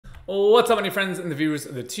What's up, my friends and the viewers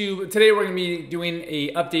of the tube? Today we're going to be doing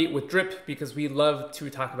a update with Drip because we love to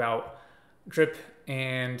talk about Drip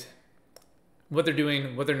and what they're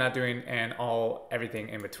doing, what they're not doing, and everything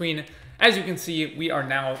in between. As you can see, we are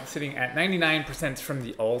now sitting at 99% from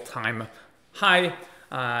the all-time high.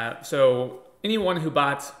 So anyone who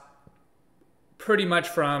bought pretty much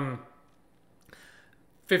from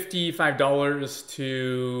 $55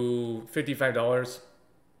 to $55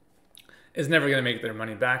 is never going to make their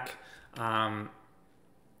money back. So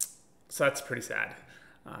that's pretty sad,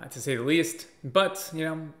 to say the least. But, you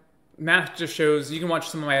know, math just shows, you can watch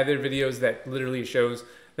some of my other videos that literally shows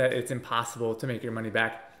that it's impossible to make your money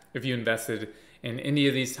back if you invested in any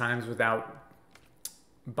of these times without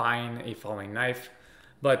buying a falling knife.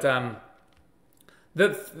 But I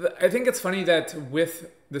think it's funny that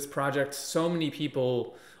with this project, so many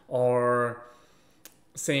people are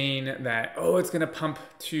saying that, oh, it's going to pump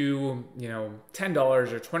to, you know, $10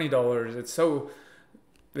 or $20.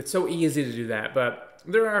 It's so easy to do that. But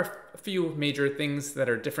there are a few major things that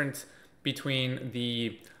are different between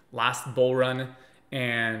the last bull run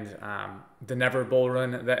and the never bull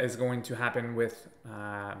run that is going to happen with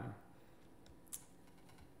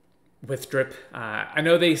Drip. I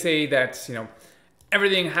know they say that, you know,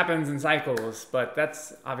 everything happens in cycles, but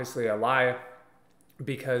that's obviously a lie,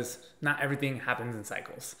 because not everything happens in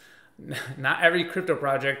cycles. Not every crypto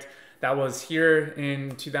project that was here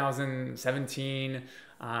in 2017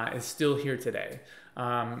 is still here today.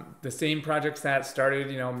 The same projects that started,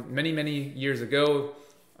 you know, many years ago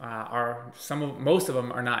most of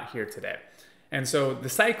them are not here today. And so the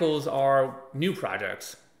cycles are new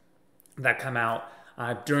projects that come out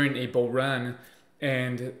during a bull run,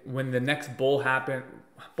 and when the next bull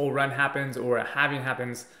run happens or a halving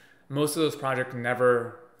happens, most of those projects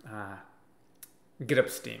never get up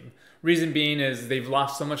steam. Reason being is they've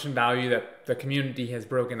lost so much in value that the community has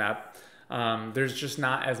broken up. There's just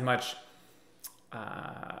not as much,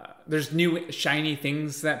 there's new shiny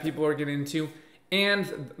things that people are getting into.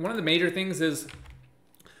 And one of the major things is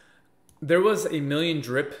there was 1 million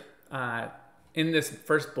Drip in this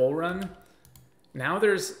first bull run. Now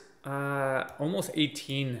there's almost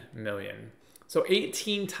 18 million. So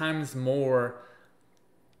 18 times more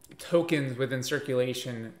tokens within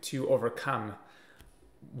circulation to overcome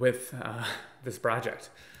with this project.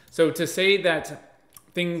 So to say that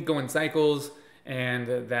things go in cycles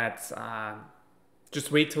and that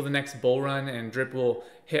just wait till the next bull run and Drip will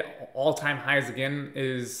hit all-time highs again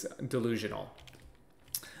is delusional.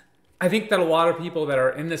 I think that a lot of people that are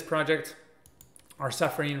in this project are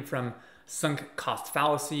suffering from sunk cost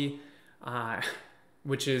fallacy,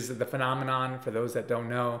 which is the phenomenon, for those that don't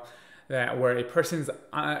know, that where a person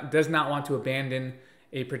does not want to abandon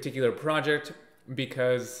a particular project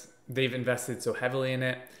because they've invested so heavily in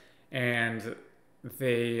it, and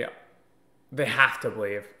they have to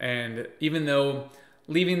believe. And even though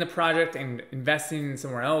leaving the project and investing in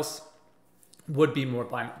somewhere else would be more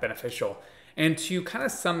beneficial. And to kind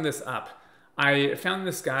of sum this up, I found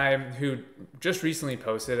this guy who just recently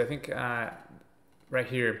posted, I think right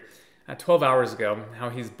here, 12 hours ago, how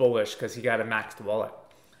he's bullish because he got a maxed wallet.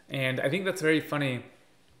 And I think that's very funny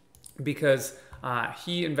because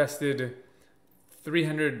he invested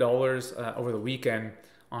 $300 over the weekend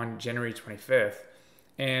on January 25th.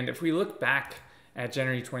 And if we look back at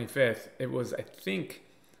January 25th, it was, I think,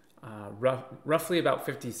 roughly about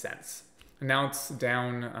 50 cents. And now it's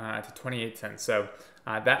down to 28 cents. So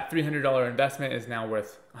that $300 investment is now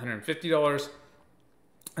worth $150.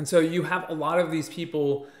 And so you have a lot of these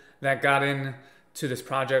people that got into this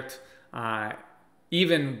project,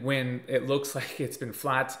 even when it looks like it's been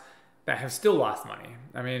flat, that have still lost money.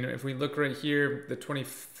 I mean, if we look right here, the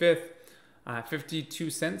 25th, 52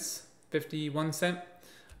 cents, 51 cent,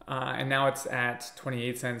 and now it's at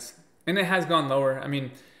 28 cents, and it has gone lower. I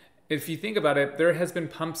mean, if you think about it, there has been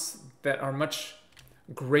pumps that are much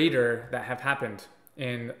greater that have happened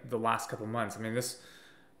in the last couple months. I mean, this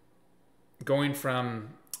going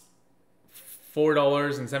from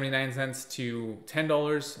 $4.79 to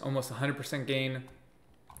 $10, almost 100% gain.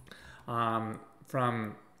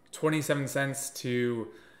 From 27 cents to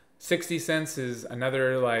 60 cents is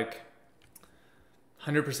another like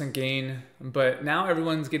 100% gain. But now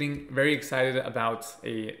everyone's getting very excited about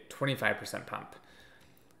a 25% pump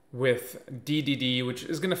with DDD, which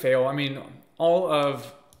is going to fail. I mean, all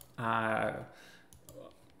of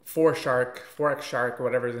Forex Shark,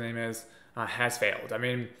 whatever the name is, has failed. I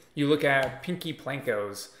mean, you look at Pinky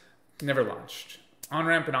Plankos, never launched.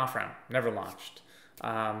 On-ramp and off-ramp, never launched.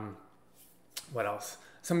 What else?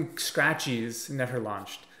 Some Scratchies never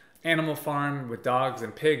launched. Animal Farm with dogs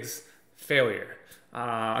and pigs, failure.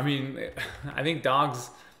 I mean, I think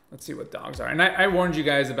dogs let's see what dogs are. And I warned you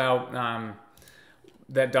guys about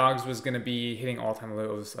that dogs was going to be hitting all-time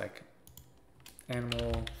lows, like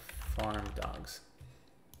Animal Farm dogs.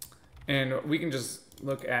 And we can just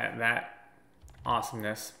look at that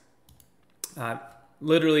awesomeness.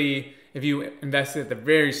 Literally, if you invested at the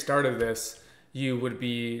very start of this, you would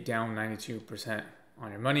be down 92%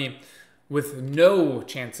 on your money with no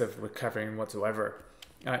chance of recovering whatsoever.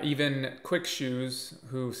 Even Quick Shoes,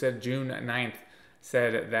 who said June 9th,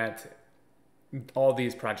 said that all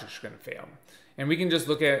these projects are going to fail. And we can just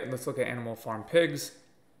let's look at Animal Farm pigs.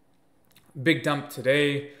 Big dump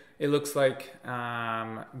today. It looks like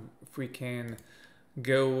if we can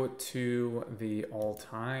go to the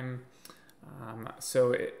all-time.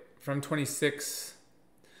 From 26,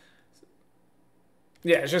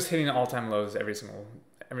 yeah, it's just hitting all-time lows every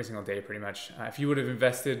single day, pretty much. If you would have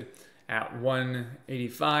invested at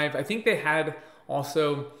 185, I think they had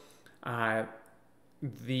also a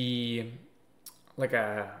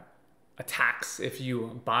tax if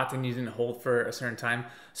you bought and you didn't hold for a certain time.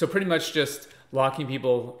 So pretty much just locking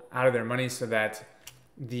people out of their money so that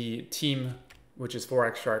the team, which is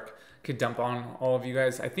Forex Shark, could dump on all of you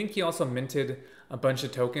guys. I think he also minted a bunch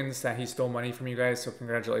of tokens that he stole money from you guys. So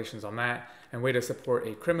congratulations on that, and way to support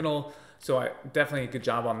a criminal. So definitely a good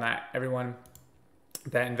job on that, everyone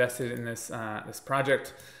that invested in this this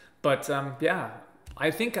project. But yeah, I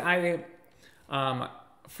think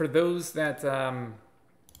for those that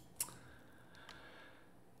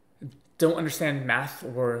don't understand math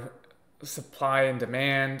or supply and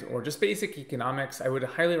demand or just basic economics, I would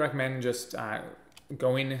highly recommend just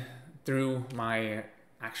going through my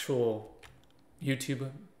actual YouTube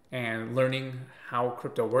and learning how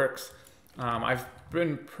crypto works. I've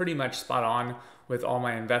been pretty much spot on with all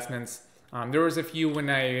my investments. There was a few when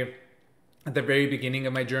at the very beginning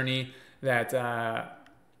of my journey that I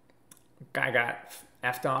got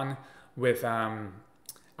effed on with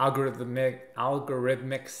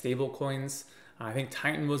algorithmic stable coins. I think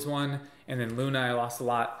Titan was one, and then Luna I lost a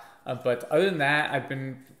lot. But other than that, I've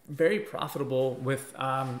been very profitable with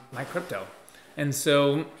my crypto. And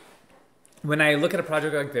so when I look at a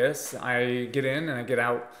project like this, I get in and I get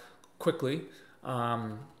out quickly.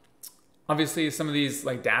 Obviously, some of these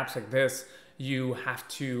like dApps like this, you have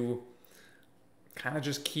to kind of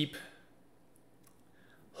just keep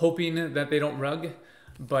hoping that they don't rug.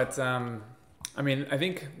 But I mean, I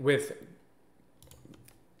think with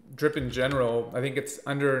Drip in general, I think it's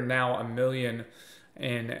under now 1 million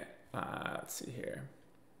in, let's see here,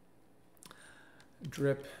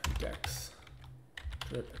 Drip Dex.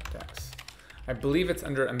 I believe it's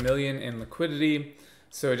under 1 million in liquidity,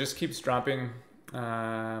 so it just keeps dropping.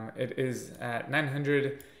 It is at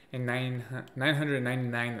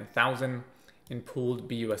 999,000 in pooled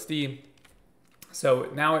BUSD. So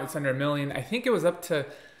now it's under 1 million. I think it was up to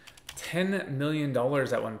 $10 million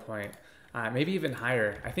at one point, maybe even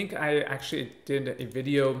higher. I think I actually did a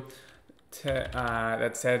video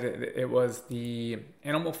that said it was the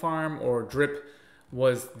Animal Farm or Drip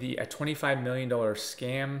was a $25 million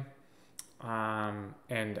scam.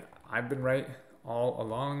 And I've been right all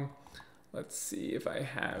along. Let's see if I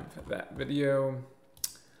have that video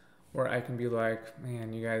where I can be like,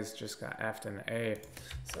 man, you guys just got F'd in the A.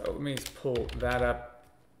 So let me pull that up.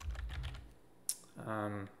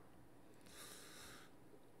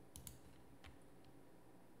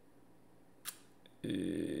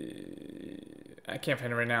 I can't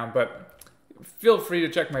find it right now, but feel free to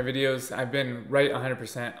check my videos. I've been right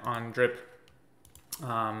 100% on Drip.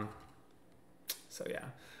 So yeah,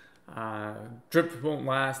 Drip won't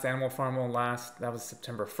last, Animal Farm won't last. That was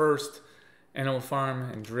September 1st. Animal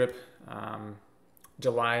Farm and Drip,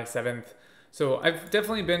 July 7th. So I've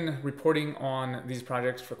definitely been reporting on these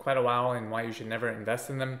projects for quite a while and why you should never invest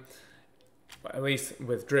in them, at least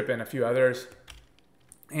with Drip and a few others.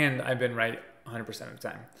 And I've been right 100% of the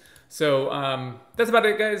time. So that's about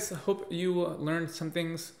it, guys. Hope you learned some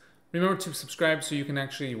things. Remember to subscribe so you can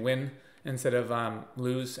actually win instead of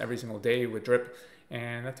lose every single day with Drip.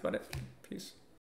 And that's about it. Peace.